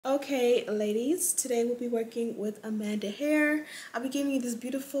Hey ladies, today we'll be working with Amanda Hair. I'll be giving you this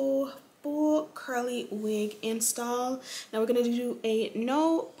beautiful full curly wig install. Now we're going to do a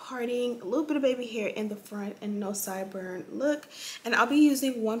no parting, a little bit of baby hair in the front and no sideburn look. And I'll be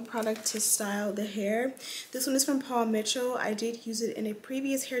using one product to style the hair. This one is from Paul Mitchell. I did use it in a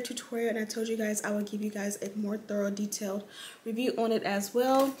previous hair tutorial and I told you guys I would give you guys a more thorough detailed review on it as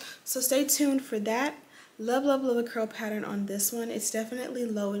well. So stay tuned for that. Love, love, love the curl pattern on this one. It's definitely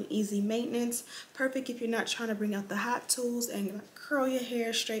low and easy maintenance. Perfect if you're not trying to bring out the hot tools and curl your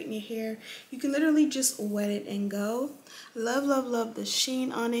hair, straighten your hair. You can literally just wet it and go. Love, love, love the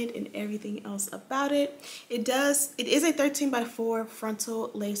sheen on it and everything else about it. It is a 13x4 frontal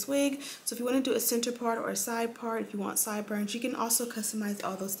lace wig. So if you want to do a center part or a side part, if you want sideburns, you can also customize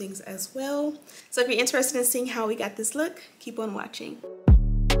all those things as well. So if you're interested in seeing how we got this look, keep on watching.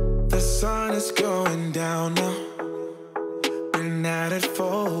 The sun is going down now. Been at it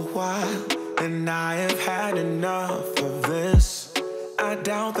for a while, and I have had enough of this. I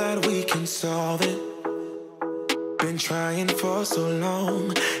doubt that we can solve it. Been trying for so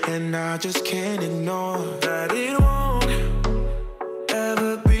long, and I just can't ignore that it won't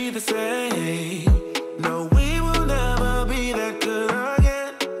ever be the same. No, we will never be that good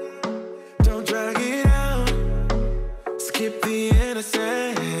again. Don't drag it out, skip the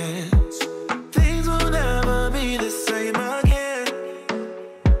innocence.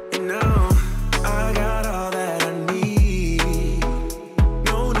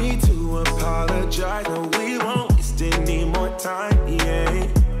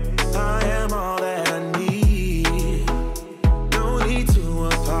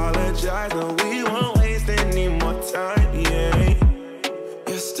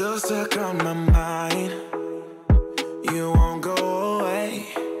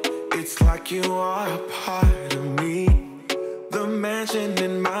 You are a part of me, the mansion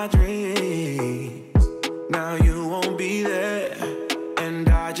in my dreams. Now you won't be there, and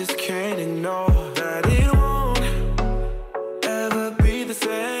I just can't ignore that it won't ever be the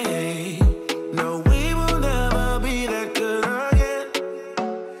same. No, we will never be that good again.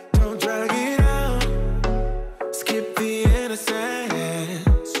 Don't drag it out, skip the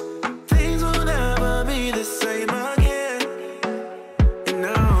innocence. Things will never be the same again. And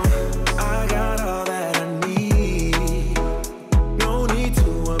now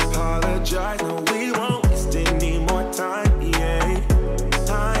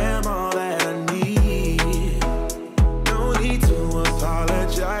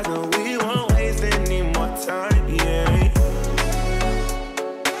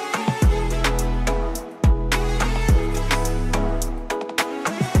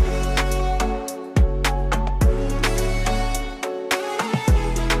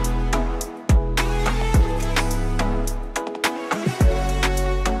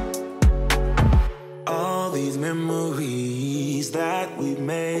memories that we've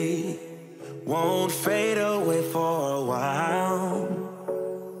made won't fade away for a while.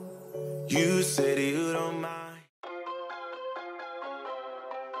 You said you don't mind.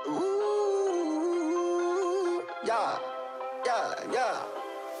 Ooh, yeah, yeah, yeah.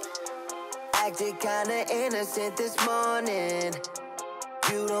 Acted kinda innocent this morning.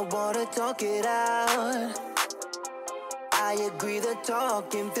 You don't wanna talk it out. I agree the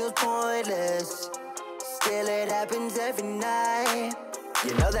talking feels pointless. Still it happens every night.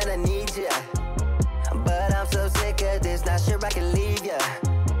 You know that I need ya, but I'm so sick of this, not sure I can leave ya.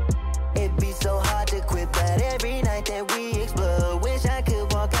 It'd be so hard to quit, but every night that we explore, wish I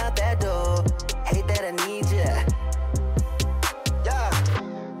could walk out that door. Hate that I need ya. Yeah.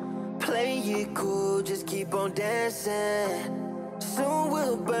 Play it cool, just keep on dancing. Soon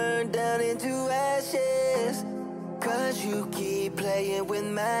we'll burn down into ashes, cause you keep playing with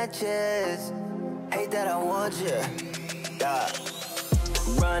matches. Hate that I want you, yeah.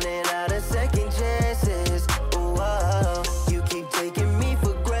 Running out of second chances, ooh, oh. You keep taking me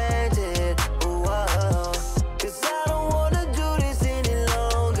for granted, ooh, oh. Cause I don't wanna do this any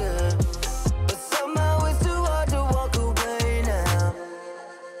longer, but somehow it's too hard to walk away now.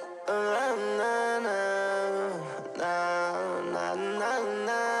 Na, na, na, na,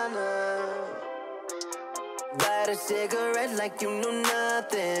 na, na. Light a cigarette like you know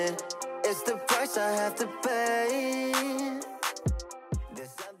nothing. It's the price I have to pay.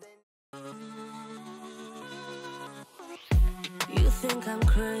 There's something. You think I'm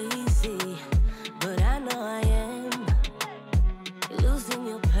crazy, but I know I am. Losing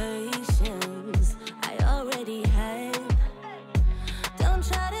your patience, I already have. Don't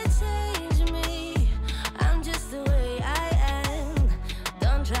try to change me, I'm just the way I am.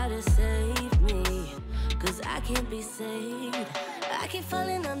 Don't try to save me, cause I can't be saved. I keep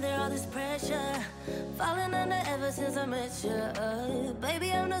falling on under all this pressure, falling under ever since I met you.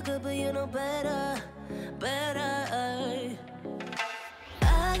 Baby, I'm no good, but you know better, better.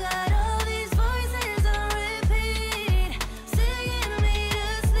 I got all these voices on repeat, singing me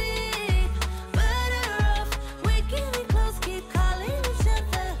to sleep. Better off waking me close, keep calling each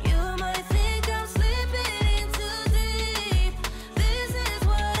other. You might think I'm slipping in too deep. This is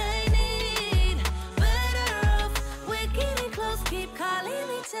what I need. Better off waking me close, keep calling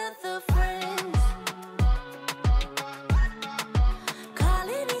each other friends.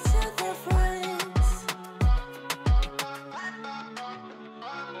 Calling each other friends.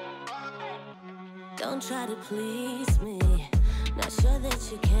 Don't try to please me, not sure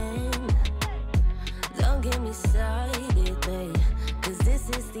that you can. Don't get me started, babe, cause this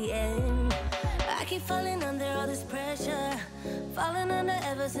is the end. I keep falling under all this pressure, falling under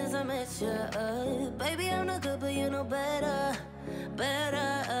ever since I met you. Baby, I'm no good, but you know better, better.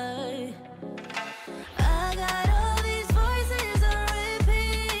 I got all these voices on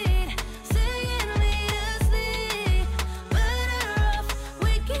repeat, singing me to sleep. Better off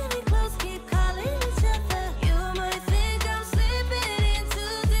waking me close, keep calling each other. You might think I'm slipping in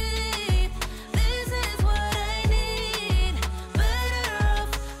too deep. This is what I need. Better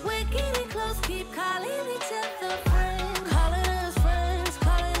off waking me close, keep calling each other friends. Calling us friends,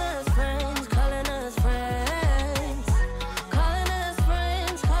 calling us friends, calling us friends. Calling us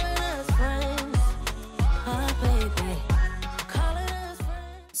friends, calling us friends. Oh, baby. Calling us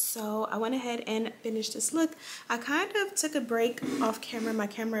friends. So I went ahead and finished this look. I kind of took a break off camera. My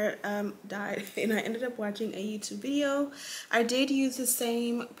camera died and I ended up watching a YouTube video. I did use the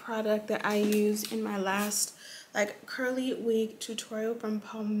same product that I used in my last like curly wig tutorial from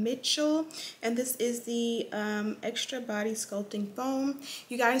Paul Mitchell, and this is the extra body sculpting foam.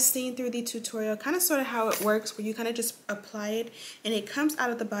 You guys seen through the tutorial kind of sort of how it works, where you kind of just apply it and it comes out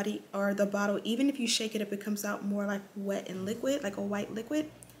of the body or the bottle. Even if you shake it up, it comes out more like wet and liquid, like a white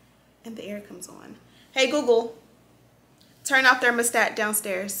liquid, and the air comes on. Hey Google, turn off thermostat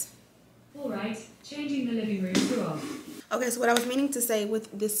downstairs. All right, changing the living room to off. Okay, so what I was meaning to say,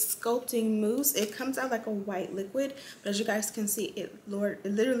 with this sculpting mousse, it comes out like a white liquid, but as you guys can see, it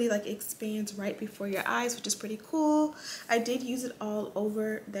literally like expands right before your eyes, which is pretty cool. I did use it all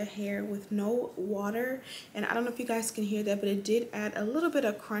over the hair with no water, and I don't know if you guys can hear that, but it did add a little bit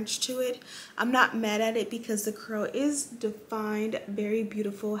of crunch to it. I'm not mad at it because the curl is defined very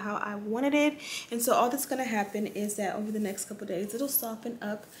beautiful how I wanted it, and so all that's going to happen is that over the next couple days it'll soften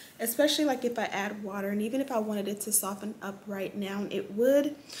up, especially like if I add water, and even if I wanted it to soften up right now, it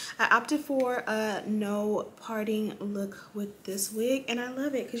would. I opted for a no parting look with this wig, and I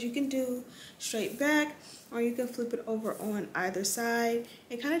love it because you can do straight back or you can flip it over on either side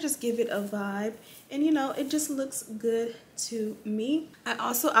and kind of just give it a vibe, and you know, it just looks good to me. I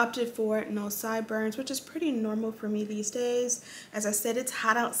also opted for no sideburns, which is pretty normal for me these days. As I said, it's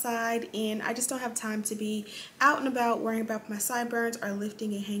hot outside and I just don't have time to be out and about worrying about my sideburns are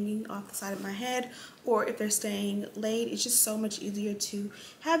lifting and hanging off the side of my head, or if they're staying laid. It's just so much easier to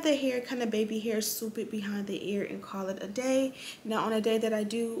have the hair, kind of baby hair, swoop it behind the ear and call it a day. Now on a day that I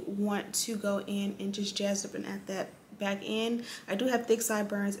do want to go in and just jazz up and add that back in, I do have thick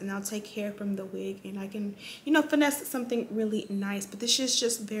sideburns, and I'll take hair from the wig and I can, you know, finesse something really nice. But this is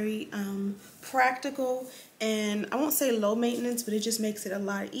just very practical, and I won't say low maintenance, but it just makes it a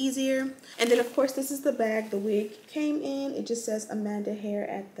lot easier. And then of course, this is the bag the wig came in. It just says Amanda Hair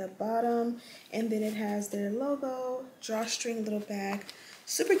at the bottom, and then it has their logo, drawstring little bag.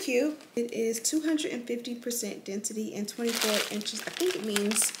 Super cute. It is 250% density and 24 inches. I think it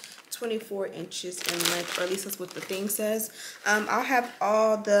means 24 inches in length, or at least that's what the thing says. I'll have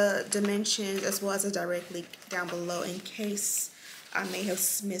all the dimensions as well as a direct link down below in case I may have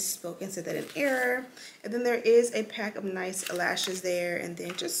misspoken, said that in error. And then there is a pack of nice lashes there, and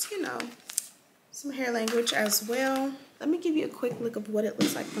then just, you know, some hair language as well. Let me give you a quick look of what it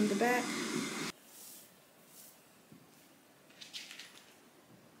looks like from the back.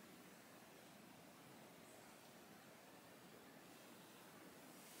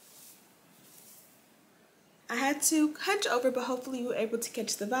 I had to hunch over, but hopefully you were able to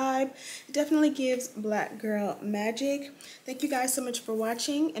catch the vibe. It definitely gives black girl magic. Thank you guys so much for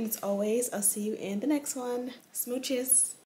watching, and as always, I'll see you in the next one. Smooches.